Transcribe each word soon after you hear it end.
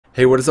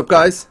Hey, what is up,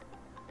 guys?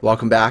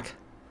 Welcome back.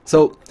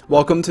 So,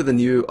 welcome to the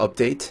new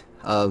update.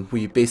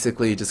 We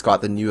basically just got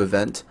the new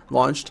event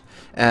launched,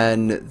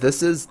 and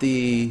this is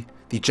the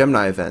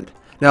GEMINI event.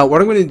 Now,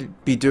 what I'm going to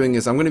be doing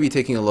is I'm going to be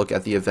taking a look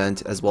at the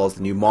event as well as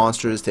the new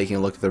monsters, taking a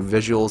look at their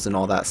visuals and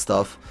all that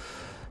stuff.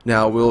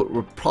 Now,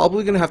 we're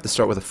probably going to have to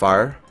start with a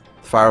fire.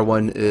 The fire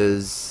one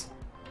is...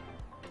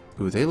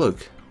 Ooh, they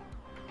look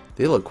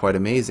quite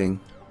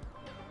amazing.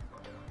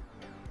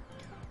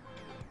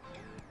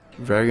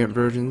 Variant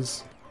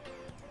versions.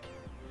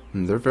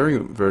 Their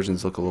variant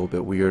versions look a little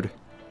bit weird.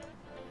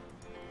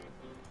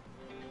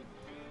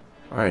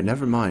 Alright,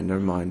 never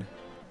mind.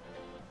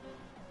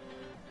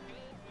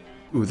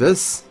 Ooh,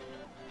 this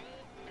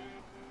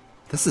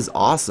is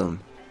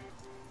awesome.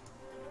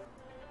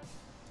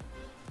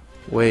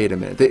 Wait a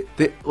minute.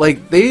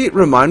 They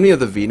remind me of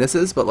the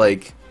Venuses, but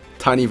like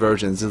tiny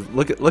versions.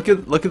 Look at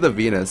the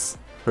Venus,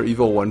 her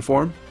Evil 1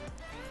 form.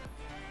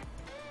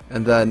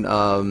 And then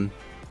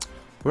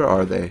where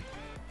are they?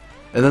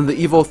 And then the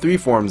Evil 3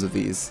 forms of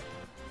these.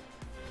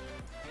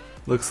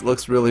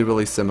 Looks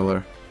really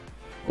similar.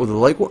 Oh, the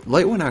light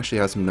one actually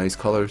has some nice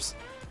colors.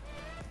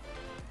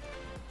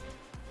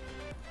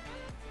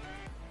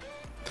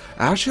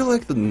 I actually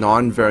like the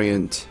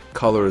non-variant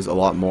colors a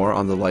lot more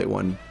on the light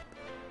one.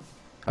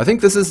 I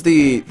think this is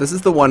the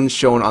one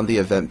shown on the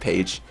event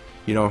page.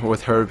 You know,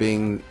 with her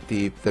being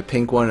the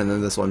pink one and then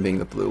this one being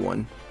the blue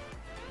one.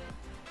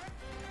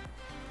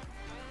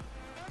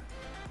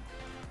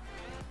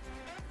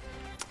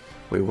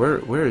 Wait,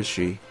 where is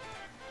she?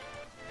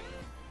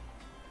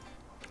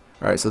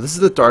 Alright, so this is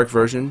the dark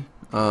version.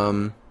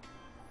 They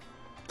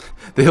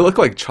look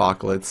like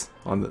chocolates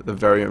on the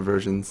variant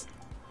versions.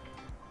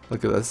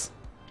 Look at this.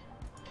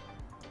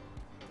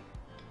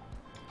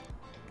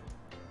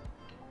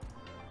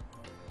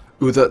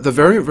 Ooh, the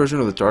variant version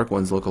of the dark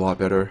ones look a lot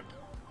better.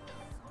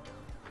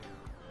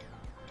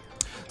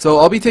 So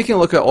I'll be taking a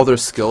look at all their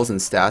skills and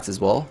stats as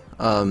well.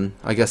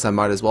 I guess I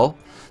might as well.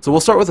 So we'll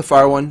start with the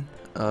fire one.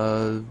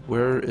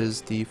 Where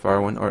is the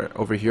fire one? Or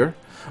over here.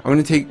 I'm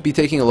going to be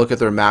taking a look at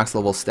their max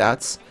level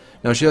stats.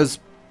 Now she has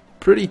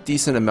pretty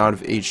decent amount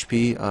of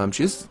HP.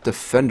 She's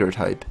defender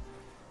type.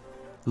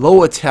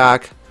 Low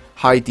attack,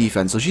 high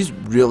defense. So she's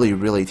really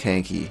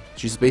tanky.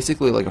 She's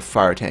basically like a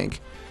fire tank.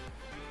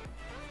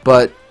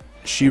 But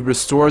she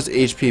restores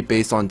HP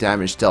based on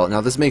damage dealt. Now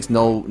this makes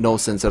no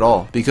sense at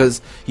all,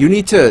 because you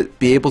need to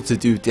be able to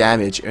do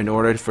damage in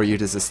order for you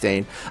to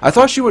sustain. I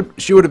thought she would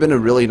have been a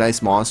really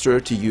nice monster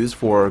to use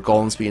for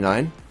Golem's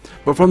B9,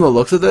 but from the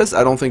looks of this,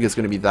 I don't think it's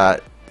going to be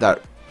that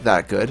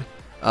good.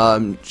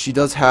 She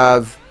does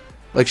have,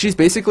 like, she's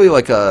basically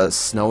like a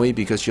Snowy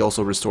because she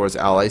also restores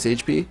allies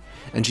HP,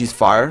 and she's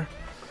fire.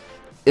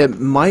 It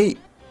might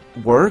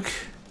work,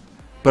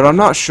 but I'm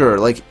not sure.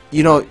 Like,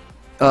 you know,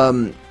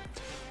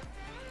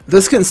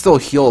 this can still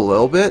heal a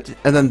little bit,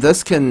 and then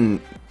this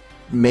can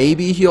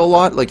maybe heal a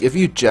lot. Like if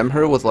you gem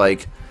her with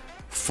like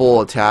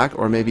full attack,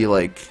 or maybe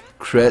like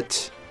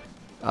crit,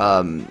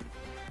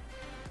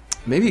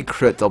 maybe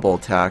crit double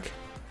attack,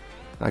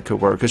 that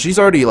could work, because she's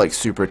already like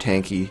super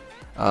tanky.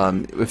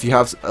 If you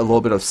have a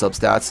little bit of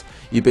substats,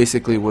 you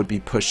basically would be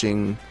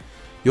pushing.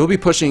 You'll be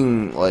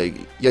pushing like,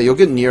 yeah, you'll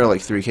get near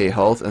like 3k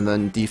health, and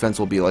then defense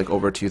will be like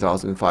over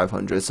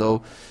 2,500.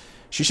 So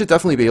she should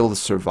definitely be able to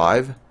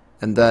survive.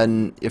 And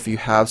then if you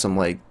have some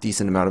like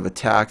decent amount of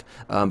attack,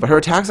 but her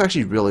attack's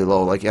actually really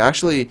low. Like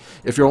actually,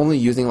 if you're only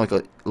using like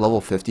a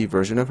level 50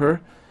 version of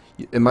her,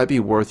 it might be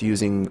worth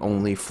using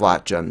only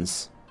flat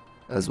gems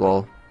as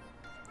well.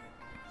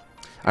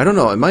 I don't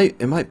know. It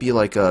might be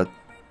like a.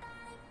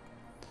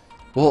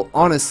 Well,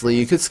 honestly,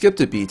 you could skip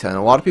to B10. A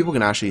lot of people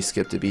can actually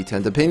skip to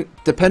B10,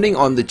 depending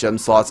on the gem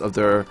slots of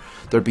their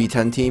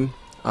B10 team.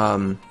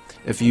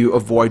 If you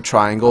avoid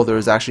triangle,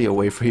 there's actually a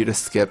way for you to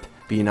skip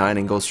B9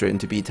 and go straight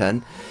into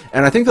B10.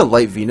 And I think the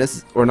light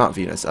Venus, or not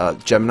Venus,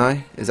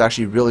 GEMINI is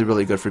actually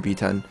really good for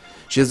B10.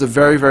 She has a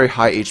very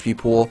high HP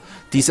pool,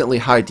 decently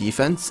high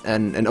defense,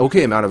 and an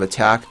okay amount of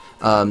attack.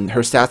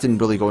 Her stats didn't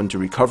really go into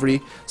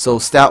recovery, so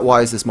stat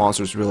wise this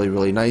monster is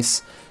really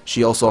nice.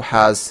 She also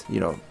has, you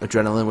know,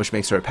 adrenaline, which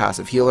makes her a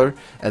passive healer,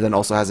 and then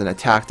also has an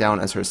attack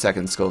down as her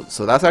second skill,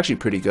 so that's actually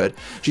pretty good.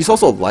 She's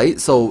also light,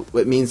 so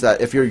it means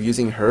that if you're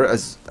using her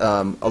as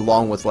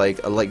along with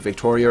like a light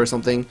Victoria or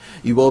something,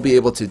 you will be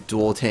able to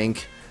dual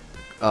tank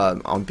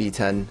on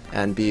B10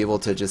 and be able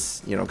to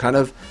just, you know, kind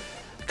of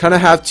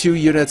have two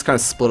units kind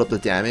of split up the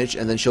damage,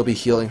 and then she'll be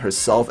healing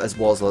herself as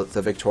well as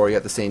the Victoria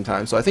at the same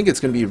time. So I think it's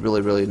going to be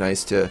really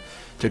nice to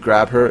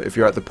grab her if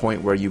you're at the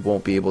point where you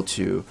won't be able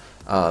to.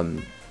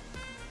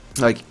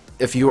 Like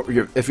if you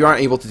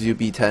aren't able to do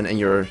B10 and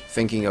you're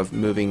thinking of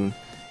moving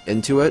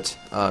into it,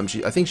 I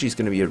think she's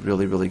going to be a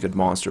really good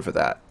monster for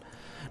that.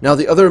 Now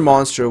the other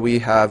monster we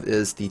have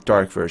is the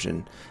dark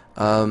version.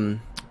 The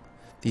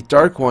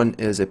dark one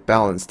is a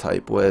balance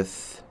type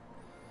with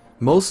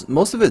most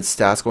of its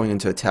stats going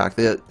into attack.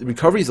 The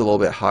recovery is a little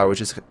bit higher,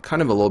 which is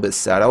kind of a little bit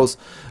sad. I was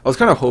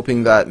kind of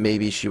hoping that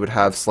maybe she would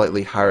have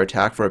slightly higher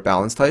attack for a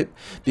balance type,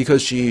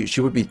 because she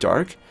would be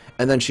dark,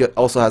 and then she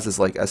also has this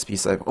like SP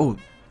snipe. Oh,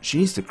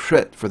 to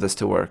crit for this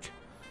to work.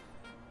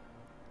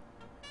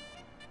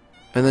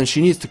 And then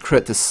she needs to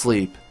crit to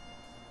sleep.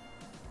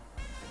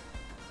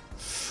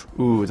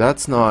 Ooh,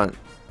 that's not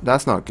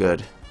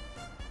good.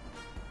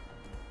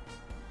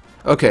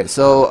 Okay,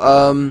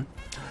 so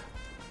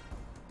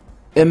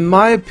in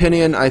my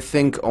opinion, I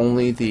think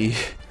only the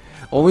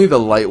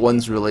light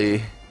one's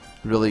really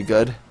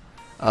good.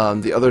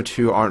 The other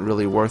two aren't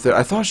really worth it.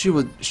 I thought she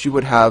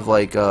would have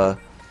like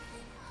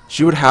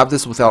she would have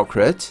this without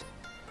crit,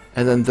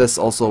 and then this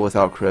also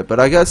without crit. But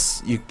I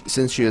guess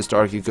since she is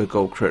dark, you could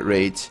go crit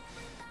rate,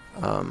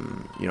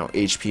 you know,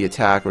 HP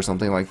attack or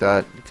something like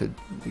that.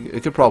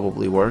 It could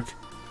probably work.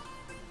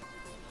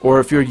 Or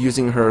if you're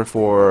using her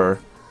for,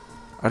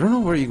 I don't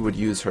know where you would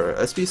use her.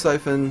 SP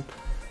Siphon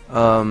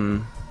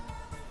could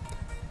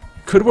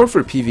work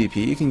for PvP.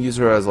 You can use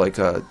her as like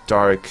a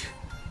dark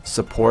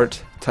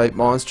support type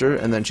monster,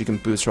 and then she can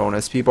boost her own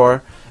SP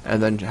bar,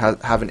 and then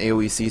have an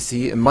AoE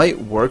CC. It might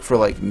work for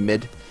like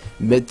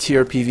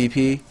mid-tier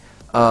PvP.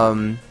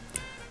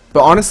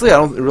 But honestly, I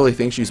don't really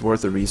think she's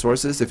worth the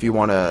resources. If you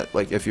want to,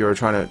 like, if you're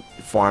trying to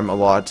farm a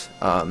lot,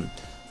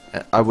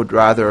 I would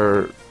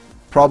rather,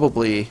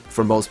 probably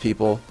for most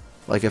people,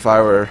 like if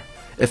I were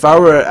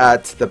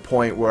at the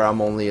point where I'm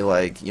only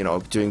like, you know,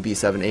 doing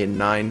B7, 8, and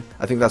 9,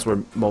 I think that's where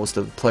most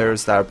of the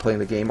players that are playing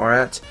the game are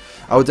at.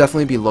 I would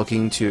definitely be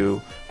looking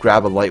to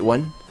grab a light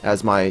one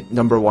as my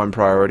 #1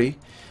 priority,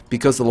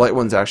 because the light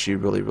one's actually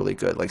really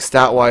good. Like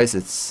stat-wise,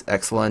 it's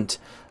excellent.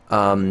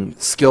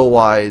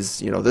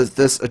 Skill-wise, you know,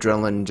 this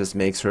adrenaline just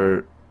makes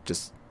her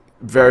just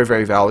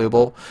very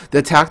valuable. The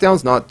attack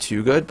down's not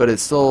too good, but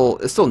it's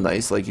still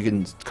nice. Like you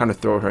can kind of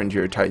throw her into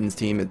your Titans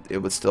team. It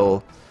would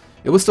still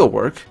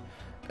work.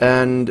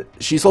 And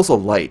she's also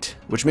light,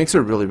 which makes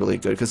her really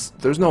good, because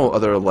there's no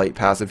other light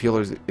passive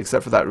healers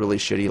except for that really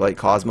shitty light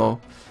Cosmo,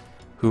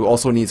 who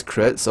also needs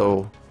crit.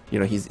 So you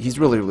know, he's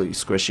really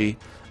squishy.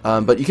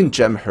 But you can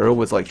gem her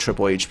with like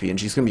triple HP, and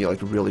she's gonna be like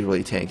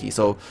really tanky.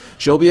 So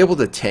she'll be able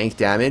to tank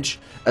damage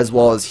as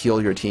well as heal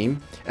your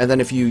team. And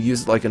then if you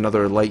use like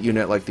another light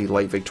unit like the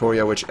Light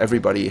Victoria, which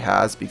everybody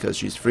has because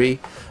she's free,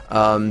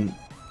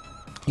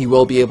 you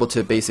will be able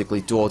to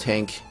basically dual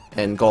tank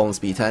and Golem's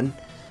B10.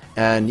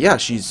 And yeah,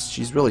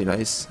 she's really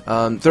nice.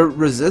 The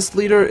resist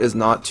leader is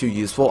not too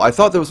useful. I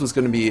thought this was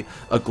going to be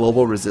a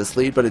global resist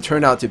lead, but it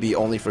turned out to be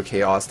only for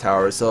Chaos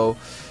Tower. So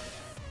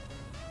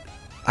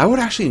I would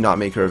actually not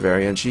make her a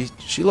variant.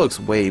 She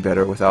looks way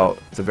better without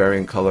the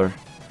variant color.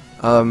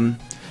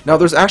 Now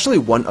there's actually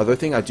one other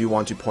thing I do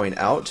want to point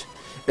out.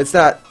 It's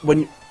that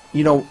when,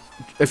 you know,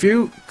 if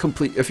you're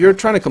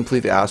trying to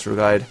complete the Astro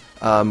Guide,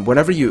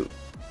 whenever you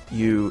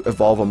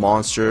evolve a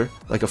monster,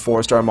 like a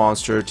 4-star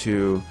monster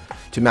to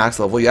max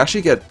level, you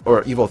actually get,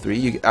 or Evo 3,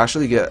 you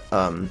actually get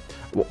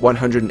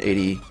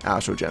 180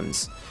 Astro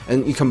Gems.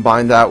 And you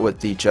combine that with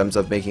the gems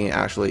of making it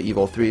actually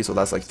Evo 3, so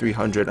that's like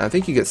 300, and I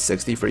think you get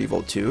 60 for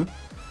Evo 2.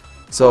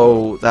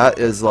 So that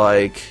is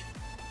like,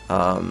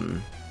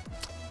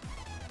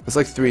 it's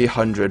like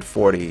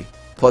 340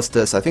 plus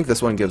this. I think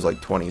this one gives like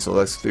 20, so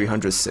that's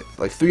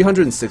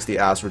 360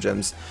 Astro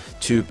Gems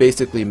to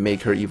basically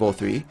make her Evo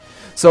 3.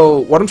 So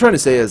what I'm trying to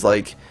say is,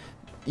 like,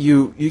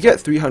 you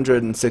get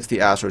 360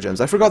 Astro Gems.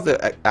 I forgot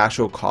the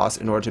actual cost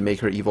in order to make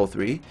her Evo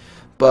 3,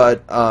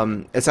 but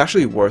it's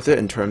actually worth it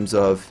in terms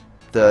of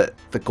the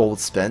gold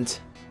spent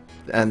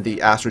and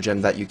the Astro Gem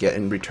that you get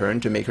in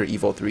return to make her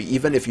Evo 3,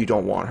 even if you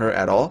don't want her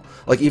at all.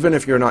 Like, even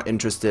if you're not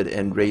interested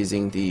in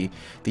raising the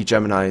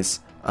Geminis,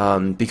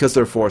 because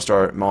they're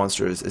 4-star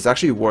monsters, it's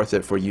actually worth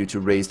it for you to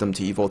raise them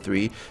to Evo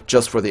 3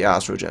 just for the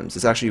Astro Gems.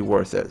 It's actually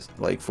worth it,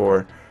 like,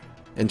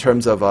 in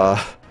terms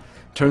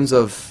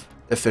of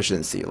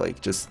efficiency,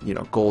 like, just, you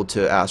know, gold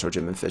to Astro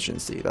Gem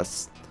efficiency.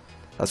 That's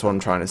what I'm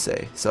trying to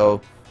say.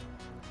 So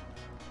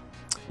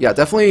yeah,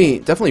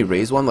 definitely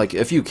raise one. Like,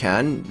 if you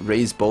can,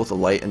 raise both a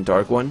light and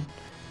dark one.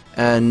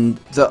 And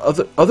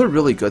the other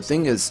really good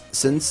thing is,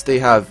 since they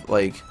have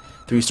like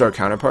 3-star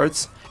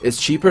counterparts,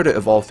 it's cheaper to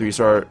evolve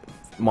 3-star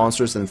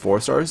monsters than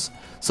 4-stars.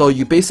 So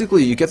you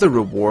get the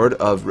reward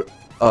of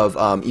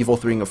Evo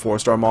 3ing a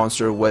 4-star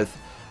monster with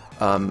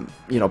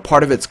you know,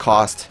 part of its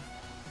cost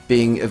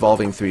being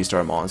evolving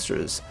 3-star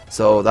monsters.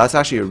 So that's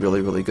actually a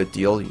really good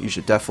deal. You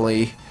should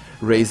definitely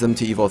raise them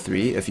to Evo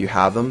 3 if you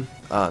have them.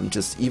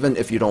 Just even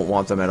if you don't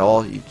want them at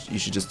all, you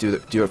should just do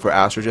it for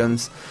Astro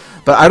Gems.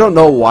 But I don't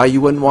know why you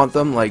wouldn't want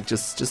them. Like,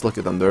 just look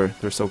at them.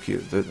 They're so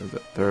cute.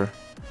 They're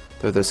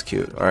this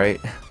cute. All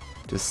right,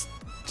 just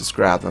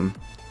grab them.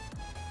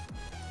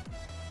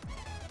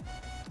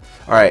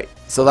 All right,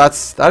 so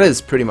that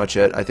is pretty much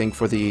it, I think,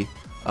 for the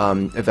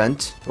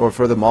event, or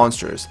for the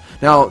monsters.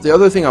 Now, the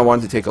other thing I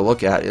wanted to take a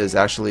look at is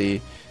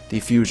actually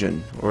the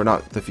fusion, or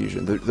not the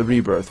fusion, the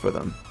rebirth for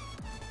them.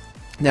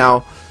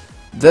 Now,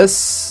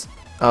 this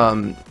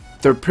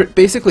they're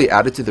basically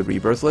added to the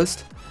rebirth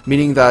list,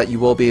 meaning that you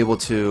will be able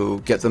to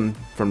get them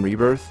from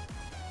rebirth.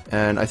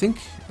 And I think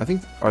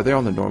are they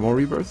on the normal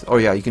rebirth? Oh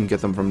yeah, you can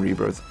get them from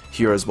rebirth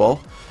here as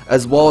well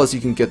as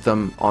you can get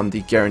them on the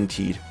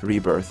guaranteed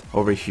rebirth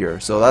over here.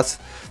 So that's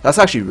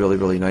actually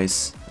really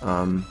nice.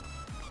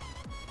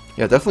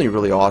 Yeah, definitely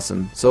really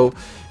awesome. So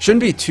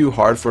shouldn't be too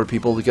hard for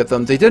people to get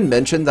them. They did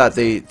mention that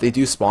they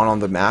do spawn on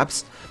the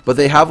maps, but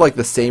they have like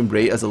the same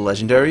rate as a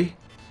legendary.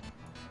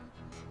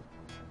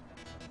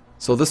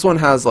 So this one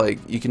has like,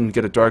 you can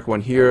get a dark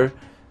one here,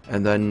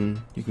 and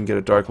then you can get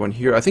a dark one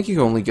here. I think you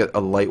can only get a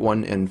light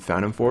one in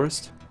Phantom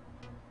Forest.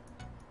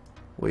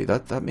 Wait,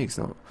 that makes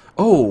no.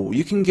 Oh,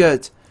 you can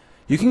get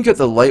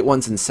the light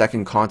ones in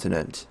second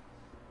continent,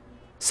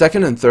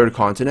 second and third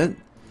continent,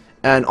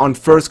 and on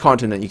first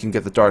continent you can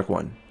get the dark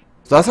one.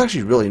 So that's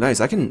actually really nice.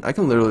 I can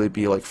literally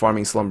be like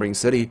farming Slumbering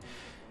City,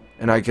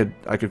 and I could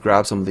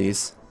grab some of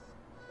these.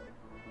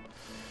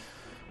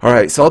 All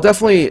right, so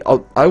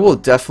I will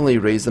definitely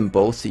raise them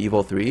both to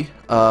Evo 3.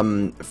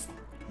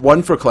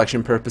 One for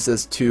collection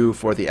purposes, two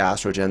for the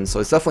Astrogen. So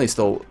it's definitely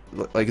still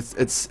like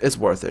it's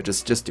worth it.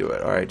 Just do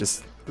it. All right,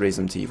 just raise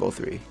them to Evo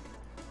 3. All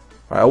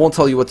right, I won't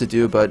tell you what to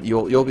do, but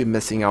you'll be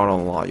missing out on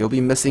a lot. You'll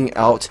be missing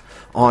out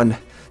on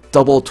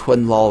double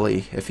twin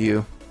lolly if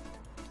you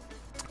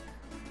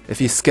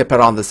skip out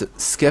on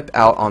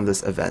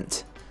this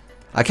event.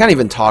 I can't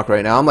even talk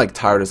right now. I'm like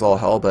tired as all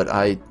hell, but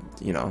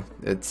you know,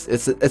 it's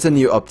a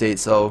new update,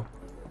 so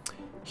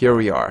here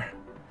we are.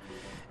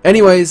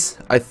 Anyways,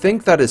 I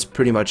think that is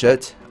pretty much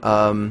it.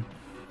 Even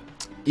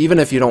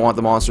if you don't want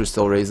the monsters,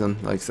 still raise them.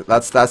 Like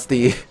that's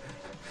the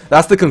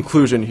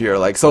conclusion here.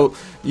 Like, so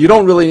you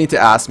don't really need to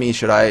ask me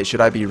should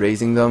I be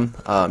raising them.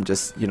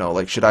 Just, you know,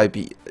 like, should I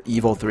be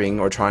Evo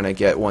 3ing or trying to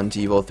get one to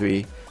Evo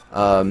 3?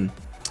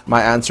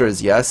 My answer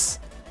is yes,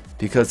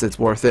 because it's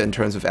worth it in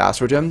terms of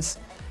Astro Gems.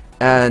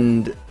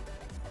 And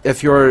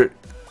if you're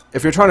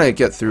trying to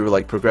get through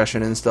like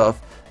progression and stuff,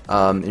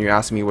 and you're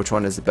asking me which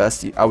one is the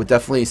best, I would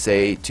definitely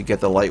say to get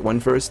the light one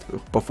first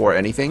before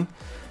anything,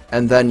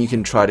 and then you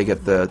can try to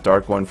get the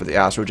dark one for the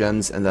Astro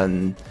Gems. And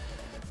then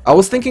I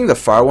was thinking the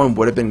fire one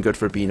would have been good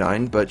for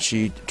B9, but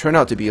she turned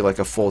out to be like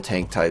a full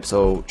tank type,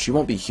 so she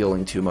won't be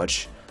healing too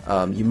much.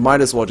 You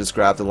might as well just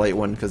grab the light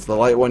one, because the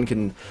light one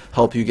can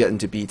help you get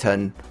into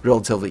B10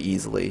 relatively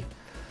easily.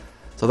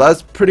 So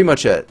that's pretty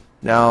much it.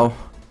 Now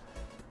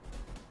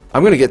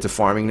I'm gonna get to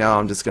farming now.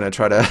 I'm just gonna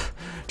try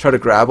to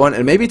grab one,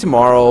 and maybe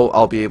tomorrow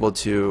I'll be able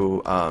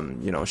to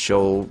you know,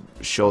 show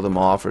them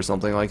off or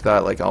something like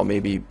that. Like, I'll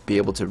maybe be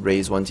able to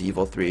raise one to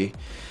Evo 3.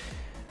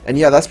 And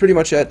yeah, that's pretty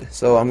much it.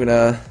 So I'm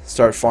gonna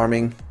start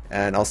farming,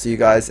 and I'll see you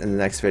guys in the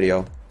next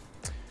video.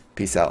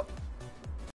 Peace out.